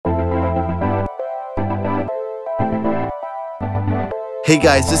Hey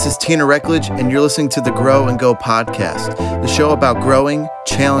guys, this is Tina Reckledge, and you're listening to the Grow and Go podcast, the show about growing,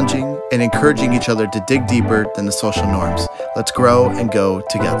 challenging, and encouraging each other to dig deeper than the social norms. Let's grow and go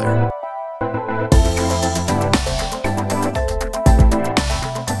together.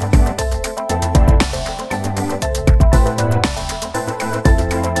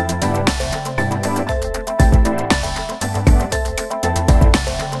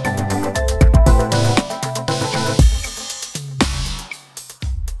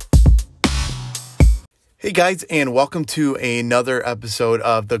 Hey guys, and welcome to another episode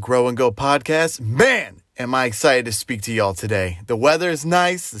of the Grow and Go podcast. Man, am I excited to speak to y'all today. The weather is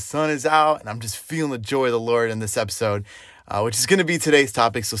nice, the sun is out, and I'm just feeling the joy of the Lord in this episode, which is going to be today's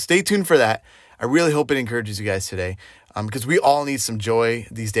topic. So stay tuned for that. I really hope it encourages you guys today, because we all need some joy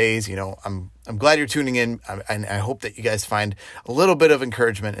these days. You know, I'm glad you're tuning in, and I hope that you guys find a little bit of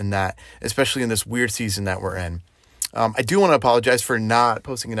encouragement in that, especially in this weird season that we're in. I do want to apologize for not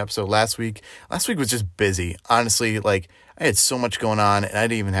posting an episode last week. Last week was just busy. Honestly, I had so much going on and I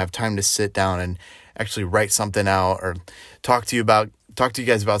didn't even have time to sit down and actually write something out or talk to you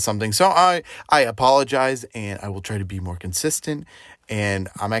guys about something. So I apologize, and I will try to be more consistent. And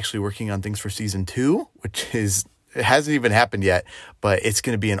I'm actually working on things for season 2, it hasn't even happened yet, but it's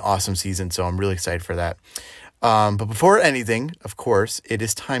going to be an awesome season. So I'm really excited for that. But before anything, of course, it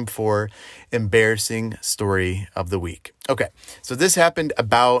is time for embarrassing story of the week. Okay, so this happened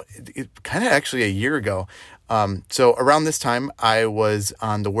about kind of actually a year ago. So around this time, I was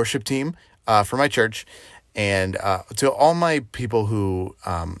on the worship team for my church. And to all my people who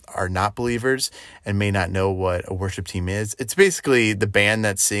are not believers and may not know what a worship team is, it's basically the band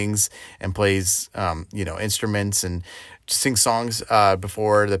that sings and plays, instruments and sings songs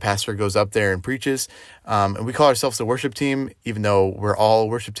before the pastor goes up there and preaches. And we call ourselves the worship team, even though we're all a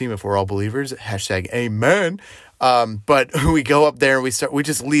worship team if we're all believers. #amen. But we go up there and we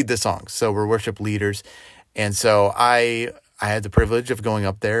just lead the songs. So we're worship leaders. And so I had the privilege of going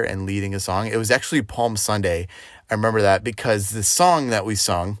up there and leading a song. It was actually Palm Sunday. I remember that because the song that we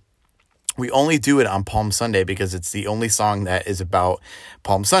sung, we only do it on Palm Sunday because it's the only song that is about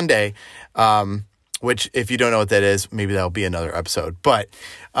Palm Sunday, which if you don't know what that is, maybe that'll be another episode. But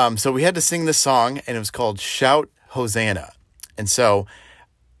so we had to sing this song, and it was called Shout Hosanna. And so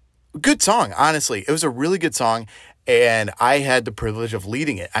good song, honestly. It was a really good song. And I had the privilege of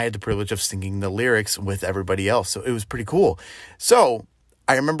leading it. I had the privilege of singing the lyrics with everybody else. So it was pretty cool. So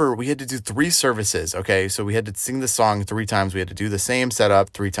I remember we had to do 3 services. Okay. So we had to sing the song 3 times. We had to do the same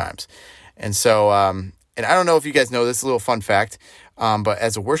setup 3 times. And so, and I don't know if you guys know this, a little fun fact. But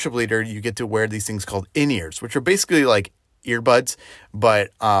as a worship leader, you get to wear these things called in-ears, which are basically like earbuds,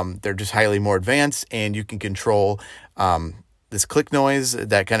 but they're just highly more advanced, and you can control this click noise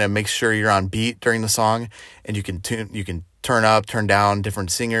that kind of makes sure you're on beat during the song, and you can turn up, turn down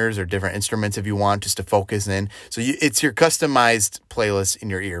different singers or different instruments if you want, just to focus in. So it's your customized playlist in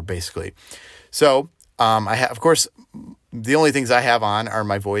your ear, basically. So I have, of course, the only things I have on are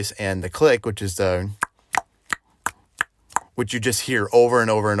my voice and the click, which you just hear over and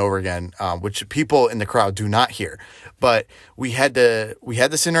over and over again, which people in the crowd do not hear. But we had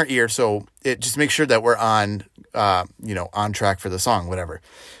this in our ear, so it just makes sure that we're on track for the song, whatever.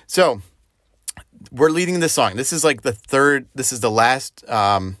 So we're leading the song. This is the last,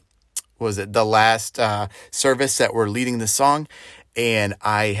 the last service that we're leading the song. And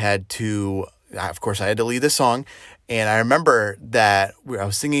I had to lead the song. And I remember that I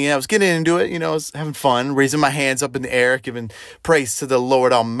was singing it, I was getting into it, I was having fun, raising my hands up in the air, giving praise to the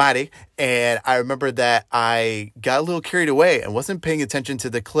Lord Almighty. And I remember that I got a little carried away and wasn't paying attention to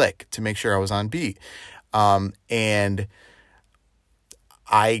the click to make sure I was on beat. And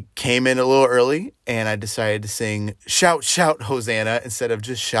I came in a little early, and I decided to sing Shout, Shout Hosanna instead of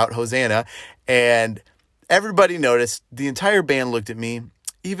just Shout Hosanna. And everybody noticed. The entire band looked at me.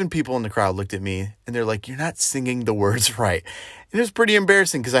 Even people in the crowd looked at me, and they're like, "You're not singing the words right." And it was pretty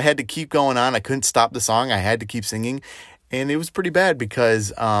embarrassing because I had to keep going on. I couldn't stop the song. I had to keep singing. And it was pretty bad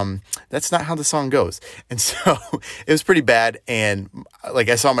because that's not how the song goes. And so it was pretty bad. And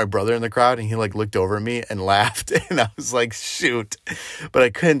I saw my brother in the crowd, and he looked over at me and laughed. And I was like, shoot. But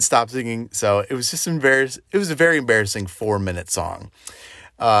I couldn't stop singing. So it was just embarrassing. It was a very embarrassing 4-minute song.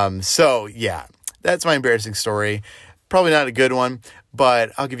 So yeah, that's my embarrassing story. Probably not a good one,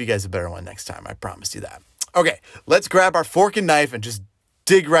 but I'll give you guys a better one next time. I promise you that. Okay, let's grab our fork and knife and just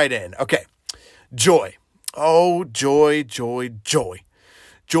dig right in. Okay, joy. Oh, joy, joy, joy.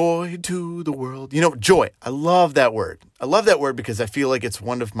 Joy to the world. Joy. I love that word. I love that word because I feel like it's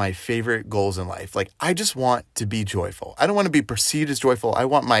one of my favorite goals in life. I just want to be joyful. I don't want to be perceived as joyful. I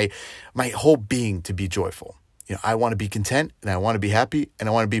want my whole being to be joyful. I want to be content and I want to be happy and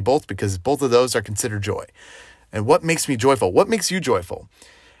I want to be both, because both of those are considered joy. And what makes me joyful? What makes you joyful?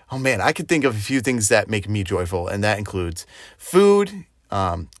 Oh man, I could think of a few things that make me joyful, and that includes food,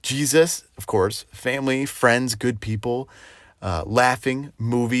 Jesus, of course, family, friends, good people, laughing,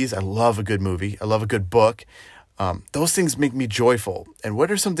 movies. I love a good movie. I love a good book. Those things make me joyful. And what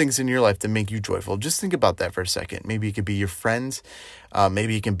are some things in your life that make you joyful? Just think about that for a second. Maybe it could be your friends.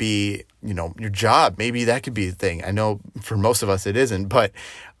 Maybe it can be, your job. Maybe that could be the thing. I know for most of us it isn't, but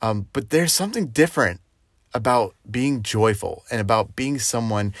there's something different about being joyful and about being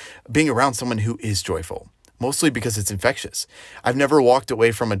around someone who is joyful, mostly because it's infectious. I've never walked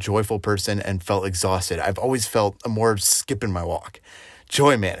away from a joyful person and felt exhausted. I've always felt a more skip in my walk.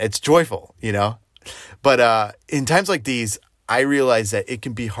 Joy, man, it's joyful, But in times like these, I realize that it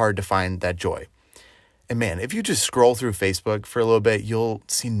can be hard to find that joy. And man, if you just scroll through Facebook for a little bit, you'll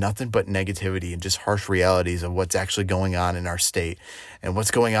see nothing but negativity and just harsh realities of what's actually going on in our state and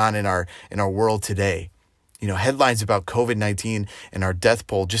what's going on in our world today. Headlines about COVID-19 and our death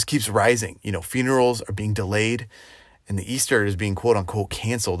toll just keeps rising. Funerals are being delayed and the Easter is being quote unquote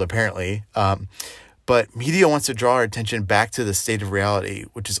canceled, apparently. But media wants to draw our attention back to the state of reality,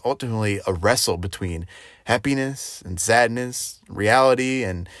 which is ultimately a wrestle between happiness and sadness, reality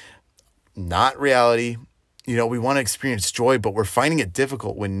and not reality. We want to experience joy, but we're finding it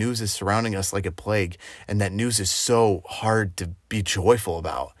difficult when news is surrounding us like a plague, and that news is so hard to be joyful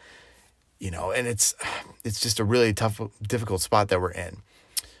about. And it's just a really difficult spot that we're in.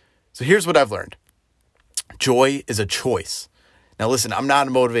 So here's what I've learned. Joy is a choice. Now listen, I'm not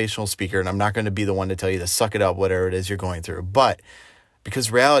a motivational speaker, and I'm not going to be the one to tell you to suck it up, whatever it is you're going through. But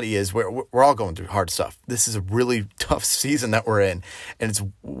because reality is we're all going through hard stuff. This is a really tough season that we're in. And it's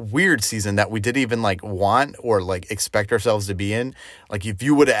a weird season that we didn't even want or expect ourselves to be in. If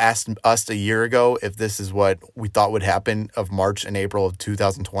you would have asked us a year ago if this is what we thought would happen of March and April of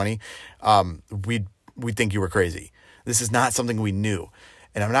 2020, we'd think you were crazy. This is not something we knew.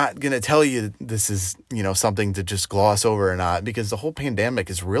 And I'm not going to tell you this is, something to just gloss over or not, because the whole pandemic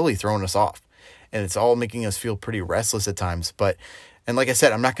is really throwing us off. And it's all making us feel pretty restless at times. And like I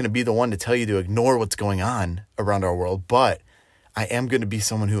said, I'm not going to be the one to tell you to ignore what's going on around our world, but I am going to be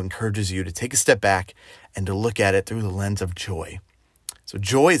someone who encourages you to take a step back and to look at it through the lens of joy. So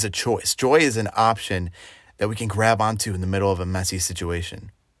joy is a choice. Joy is an option that we can grab onto in the middle of a messy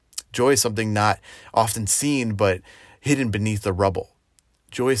situation. Joy is something not often seen, but hidden beneath the rubble.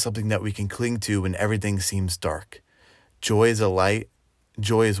 Joy is something that we can cling to when everything seems dark. Joy is a light.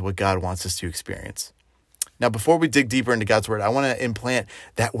 Joy is what God wants us to experience. Now, before we dig deeper into God's word, I want to implant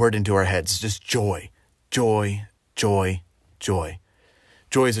that word into our heads. Just joy, joy, joy, joy.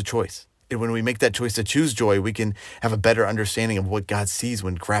 Joy is a choice. And when we make that choice to choose joy, we can have a better understanding of what God sees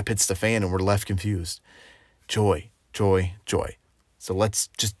when crap hits the fan and we're left confused. Joy, joy, joy. So let's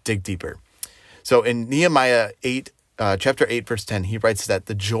just dig deeper. So in Nehemiah chapter 8, verse 10, he writes that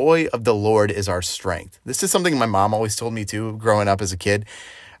the joy of the Lord is our strength. This is something my mom always told me too, growing up as a kid.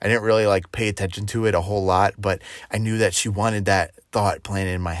 I didn't really pay attention to it a whole lot, but I knew that she wanted that thought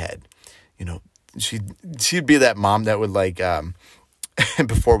planted in my head. She'd be that mom that would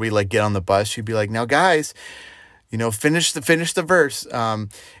before we get on the bus, she'd be like, now guys, finish the verse.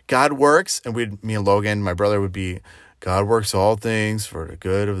 God works, and me and Logan, my brother, would be, God works all things for the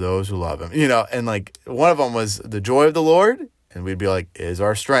good of those who love him, and one of them was the joy of the Lord. And we'd be like, is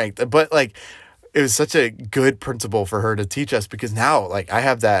our strength. But it was such a good principle for her to teach us, because now I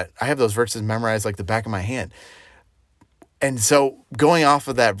have those verses memorized like the back of my hand. And so going off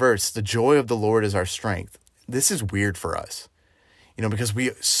of that verse, the joy of the Lord is our strength. This is weird for us, because we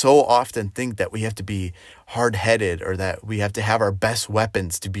so often think that we have to be hard-headed or that we have to have our best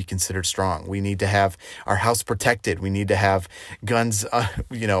weapons to be considered strong. We need to have our house protected. We need to have guns, I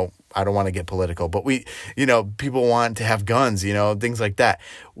don't want to get political, but people want to have guns, things like that.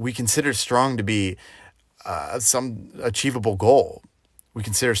 We consider strong to be some achievable goal. We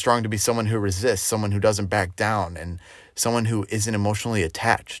consider strong to be someone who resists, someone who doesn't back down, and someone who isn't emotionally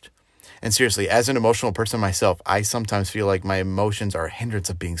attached. And seriously, as an emotional person myself, I sometimes feel like my emotions are a hindrance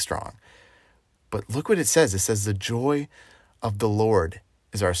of being strong. But look what it says. It says the joy of the Lord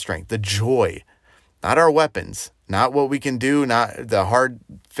is our strength. The joy, not our weapons, not what we can do, not the hard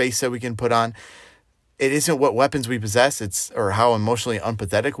face that we can put on. It isn't what weapons we possess, or how emotionally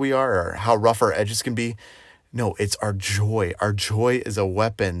unpathetic we are, or how rough our edges can be. No, it's our joy. Our joy is a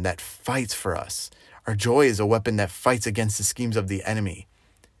weapon that fights for us. Our joy is a weapon that fights against the schemes of the enemy.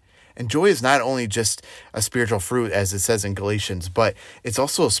 And joy is not only just a spiritual fruit, as it says in Galatians, but it's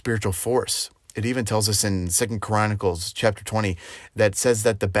also a spiritual force. It even tells us in 2 Chronicles chapter 20 that says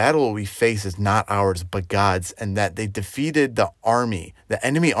that the battle we face is not ours, but God's, and that they defeated the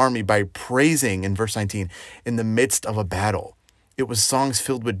enemy army, by praising, in verse 19, in the midst of a battle. It was songs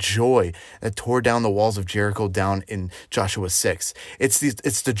filled with joy that tore down the walls of Jericho down in Joshua 6. It's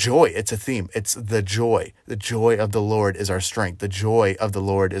the joy. It's a theme. It's the joy. The joy of the Lord is our strength. The joy of the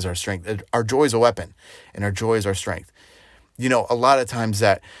Lord is our strength. Our joy is a weapon, and our joy is our strength. A lot of times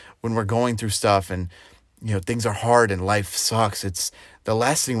that when we're going through stuff and, things are hard and life sucks, it's the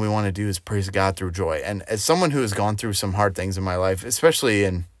last thing we want to do is praise God through joy. And as someone who has gone through some hard things in my life, especially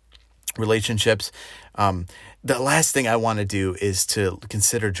in relationships, the last thing I want to do is to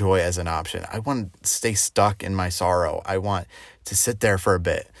consider joy as an option. I want to stay stuck in my sorrow. I want to sit there for a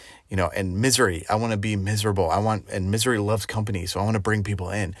bit, and misery. I want to be miserable. And misery loves company. So I want to bring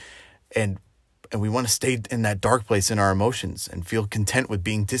people in, and we want to stay in that dark place in our emotions and feel content with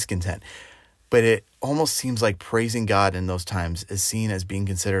being discontent. But it almost seems like praising God in those times is seen as being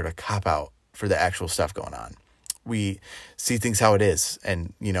considered a cop-out for the actual stuff going on. We see things how it is.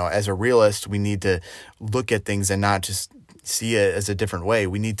 And, as a realist, we need to look at things and not just see it as a different way.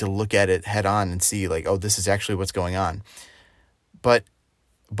 We need to look at it head on and see like, oh, this is actually what's going on. But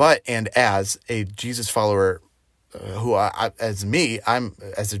as a Jesus follower, I'm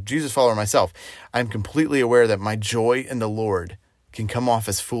as a Jesus follower myself, I'm completely aware that my joy in the Lord can come off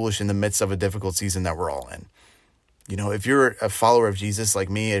as foolish in the midst of a difficult season that we're all in. If you're a follower of Jesus like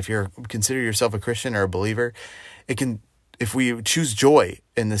me, if you're consider yourself a Christian or a believer, if we choose joy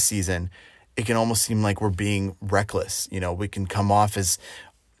in this season, it can almost seem like we're being reckless. We can come off as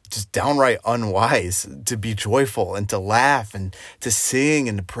just downright unwise to be joyful and to laugh and to sing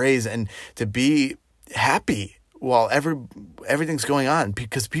and to praise and to be happy while everything's going on,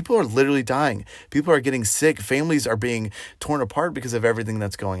 because people are literally dying. People are getting sick. Families are being torn apart because of everything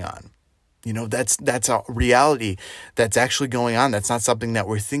that's going on. That's a reality that's actually going on. That's not something that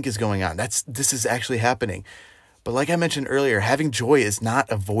we think is going on. This is actually happening. But like I mentioned earlier, having joy is not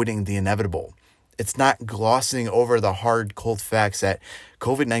avoiding the inevitable. It's not glossing over the hard, cold facts that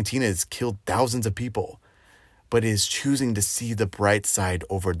COVID-19 has killed thousands of people, but is choosing to see the bright side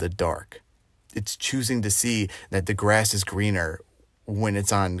over the dark. It's choosing to see that the grass is greener when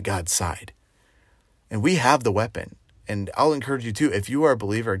it's on God's side. And we have the weapon. And I'll encourage you too, if you are a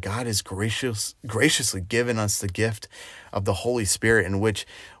believer, God has graciously given us the gift of the Holy Spirit, in which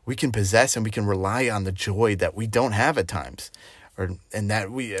we can possess and we can rely on the joy that we don't have at times, and that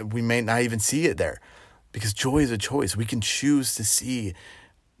we may not even see it there, because joy is a choice. We can choose to see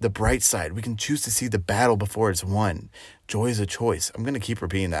the bright side. We can choose to see the battle before it's won. Joy is a choice. I'm going to keep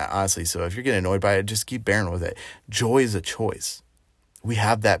repeating that, honestly. So if you're getting annoyed by it, just keep bearing with it. Joy is a choice. We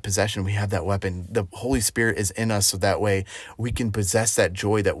have that possession. We have that weapon. The Holy Spirit is in us, so that way we can possess that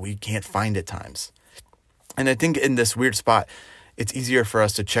joy that we can't find at times. And I think in this weird spot, it's easier for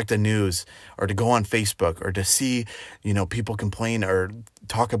us to check the news or to go on Facebook or to see, people complain or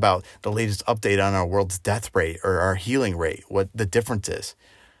talk about the latest update on our world's death rate or our healing rate, what the difference is.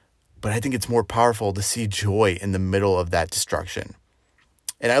 But I think it's more powerful to see joy in the middle of that destruction.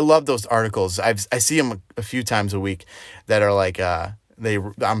 And I love those articles. I see them a few times a week that are like,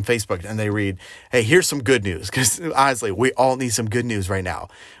 on Facebook, and they read, hey, here's some good news. Because honestly, we all need some good news right now.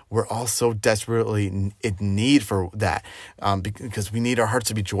 We're all so desperately in need for that, because we need our hearts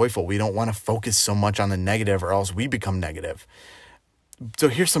to be joyful. We don't want to focus so much on the negative, or else we become negative. So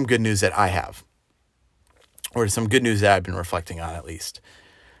here's some good news that I have, or some good news that I've been reflecting on, at least.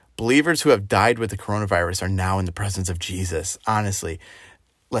 Believers who have died with the coronavirus are now in the presence of Jesus. Honestly,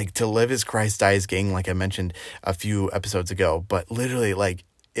 like, to live as Christ, die as gain, like I mentioned a few episodes ago. But literally, like,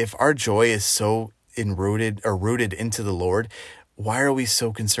 if our joy is so rooted into the Lord, why are we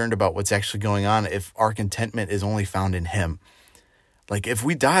so concerned about what's actually going on if our contentment is only found in Him? Like, if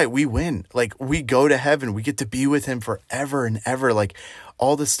we die, we win. Like, we go to heaven. We get to be with Him forever and ever. Like,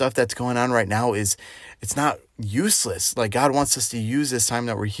 all the stuff that's going on right now it's not useless. Like, God wants us to use this time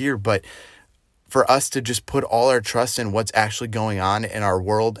that we're here, but for us to just put all our trust in what's actually going on in our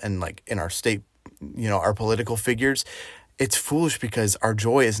world and like in our state, our political figures, it's foolish, because our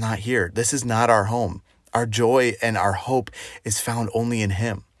joy is not here. This is not our home. Our joy and our hope is found only in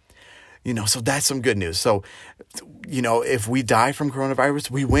Him. So that's some good news. So, if we die from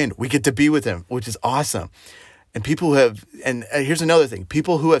coronavirus, we win. We get to be with Him, which is awesome. And here's another thing,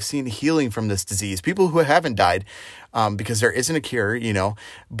 people who have seen healing from this disease, people who haven't died, because there isn't a cure,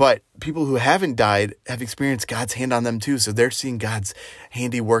 but people who haven't died have experienced God's hand on them too. So they're seeing God's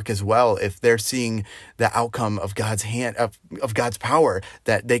handiwork as well. If they're seeing the outcome of God's hand, of God's power,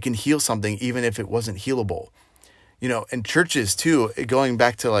 that they can heal something, even if it wasn't healable. And churches too, going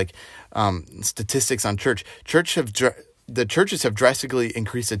back to like statistics on the churches have drastically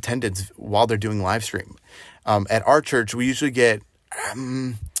increased attendance while they're doing live stream. At our church, we usually get,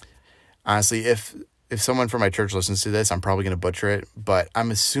 honestly, if someone from my church listens to this, I'm probably going to butcher it, but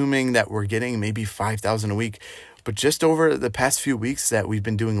I'm assuming that we're getting maybe 5,000 a week. But just over the past few weeks that we've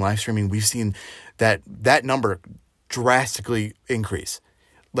been doing live streaming, we've seen that number drastically increase.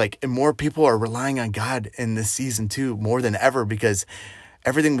 And more people are relying on God in this season too, more than ever, because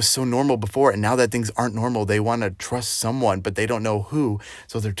everything was so normal before. And now that things aren't normal, they want to trust someone, but they don't know who.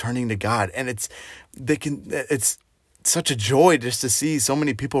 So they're turning to God. And it's such a joy just to see so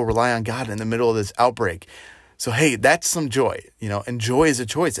many people rely on God in the middle of this outbreak. So, hey, that's some joy, and joy is a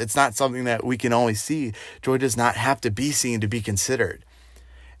choice. It's not something that we can always see. Joy does not have to be seen to be considered.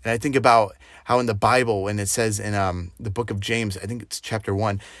 And I think about how in the Bible, when it says in the book of James, I think it's chapter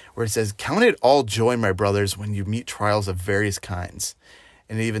 1, where it says, "Count it all joy, my brothers, when you meet trials of various kinds."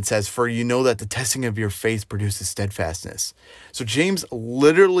 And it even says, "For you know that the testing of your faith produces steadfastness." So James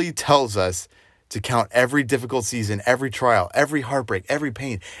literally tells us to count every difficult season, every trial, every heartbreak, every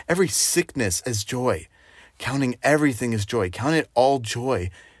pain, every sickness as joy. Counting everything as joy. Count it all joy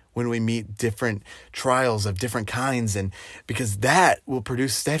when we meet different trials of different kinds, and because that will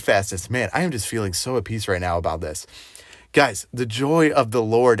produce steadfastness. Man, I am just feeling so at peace right now about this. Guys, the joy of the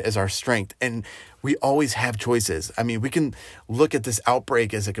Lord is our strength, and we always have choices. I mean, we can look at this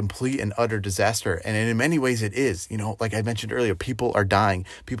outbreak as a complete and utter disaster, and in many ways it is. Like I mentioned earlier, people are dying,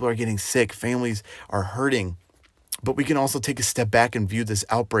 people are getting sick, families are hurting, but we can also take a step back and view this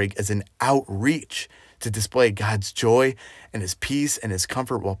outbreak as an outreach to display God's joy and his peace and his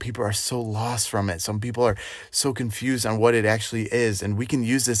comfort while people are so lost from it. Some people are so confused on what it actually is. And we can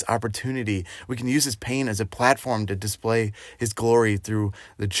use this opportunity. We can use this pain as a platform to display his glory through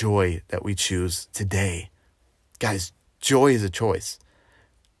the joy that we choose today. Guys, joy is a choice.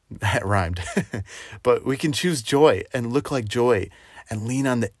 That rhymed. But we can choose joy and look like joy and lean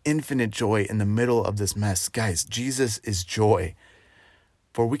on the infinite joy in the middle of this mess. Guys, Jesus is joy.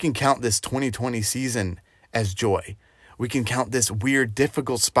 For we can count this 2020 season as joy. We can count this weird,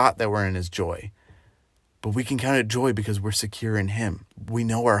 difficult spot that we're in as joy. But we can count it joy because we're secure in him. We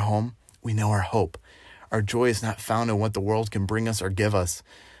know our home. We know our hope. Our joy is not found in what the world can bring us or give us,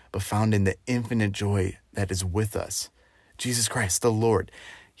 but found in the infinite joy that is with us. Jesus Christ, the Lord.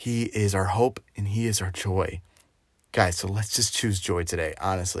 He is our hope and he is our joy. Guys, so let's just choose joy today,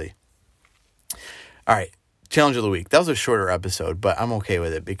 honestly. All right. Challenge of the week. That was a shorter episode, but I'm okay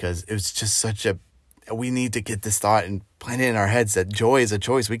with it because it was just we need to get this thought and plant it in our heads that joy is a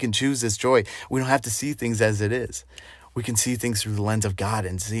choice. We can choose this joy. We don't have to see things as it is. We can see things through the lens of God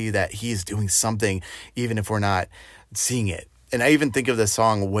and see that he is doing something even if we're not seeing it. And I even think of the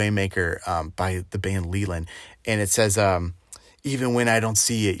song Waymaker by the band Leland. And it says, even when I don't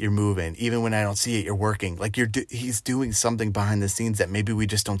see it, you're moving. Even when I don't see it, you're working. Like he's doing something behind the scenes that maybe we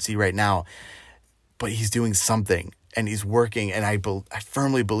just don't see right now. But he's doing something and he's working. And I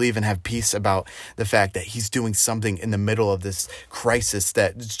firmly believe and have peace about the fact that he's doing something in the middle of this crisis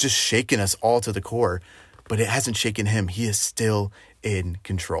that's just shaken us all to the core. But it hasn't shaken him. He is still in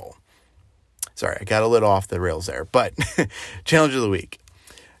control. Sorry, I got a little off the rails there. But challenge of the week.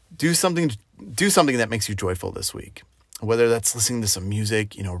 Do something that makes you joyful this week. Whether that's listening to some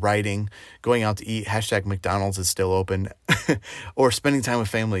music, writing, going out to eat, #McDonald's is still open, or spending time with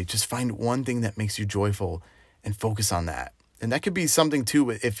family. Just find one thing that makes you joyful and focus on that. And that could be something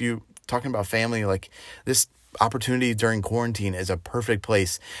too, if you're talking about family, like this opportunity during quarantine is a perfect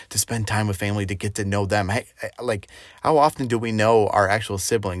place to spend time with family, to get to know them. Like, how often do we know our actual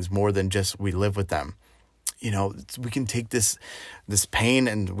siblings more than just we live with them? We can take this pain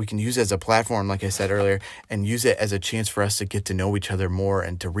and we can use it as a platform, like I said earlier, and use it as a chance for us to get to know each other more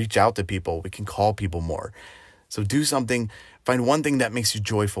and to reach out to people. We can call people more. So do something, find one thing that makes you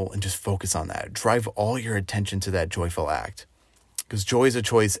joyful and just focus on that. Drive all your attention to that joyful act, because joy is a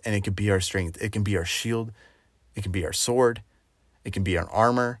choice and it can be our strength. It can be our shield. It can be our sword. It can be our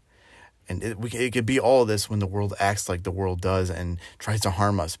armor. And it could be all of this when the world acts like the world does and tries to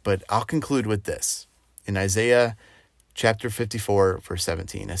harm us. But I'll conclude with this. In Isaiah chapter 54, verse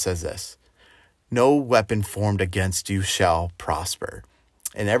 17, it says this: "No weapon formed against you shall prosper,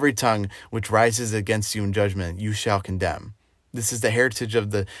 and every tongue which rises against you in judgment you shall condemn. This is the heritage of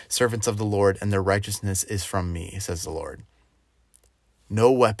the servants of the Lord, and their righteousness is from me, says the Lord."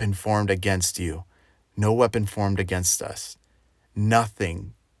 No weapon formed against you, no weapon formed against us.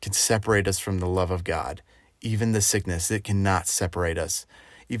 Nothing can separate us from the love of God. Even the sickness, it cannot separate us.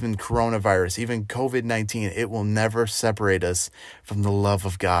 even coronavirus, even COVID-19, it will never separate us from the love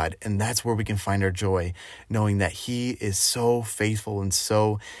of God. And that's where we can find our joy, knowing that He is so faithful and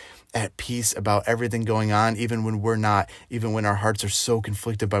so at peace about everything going on, even when we're not, even when our hearts are so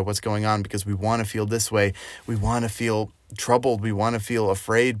conflicted by what's going on, because we want to feel this way. We want to feel troubled. We want to feel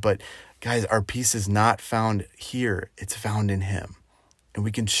afraid. But guys, our peace is not found here. It's found in Him. And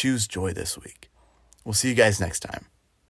we can choose joy this week. We'll see you guys next time.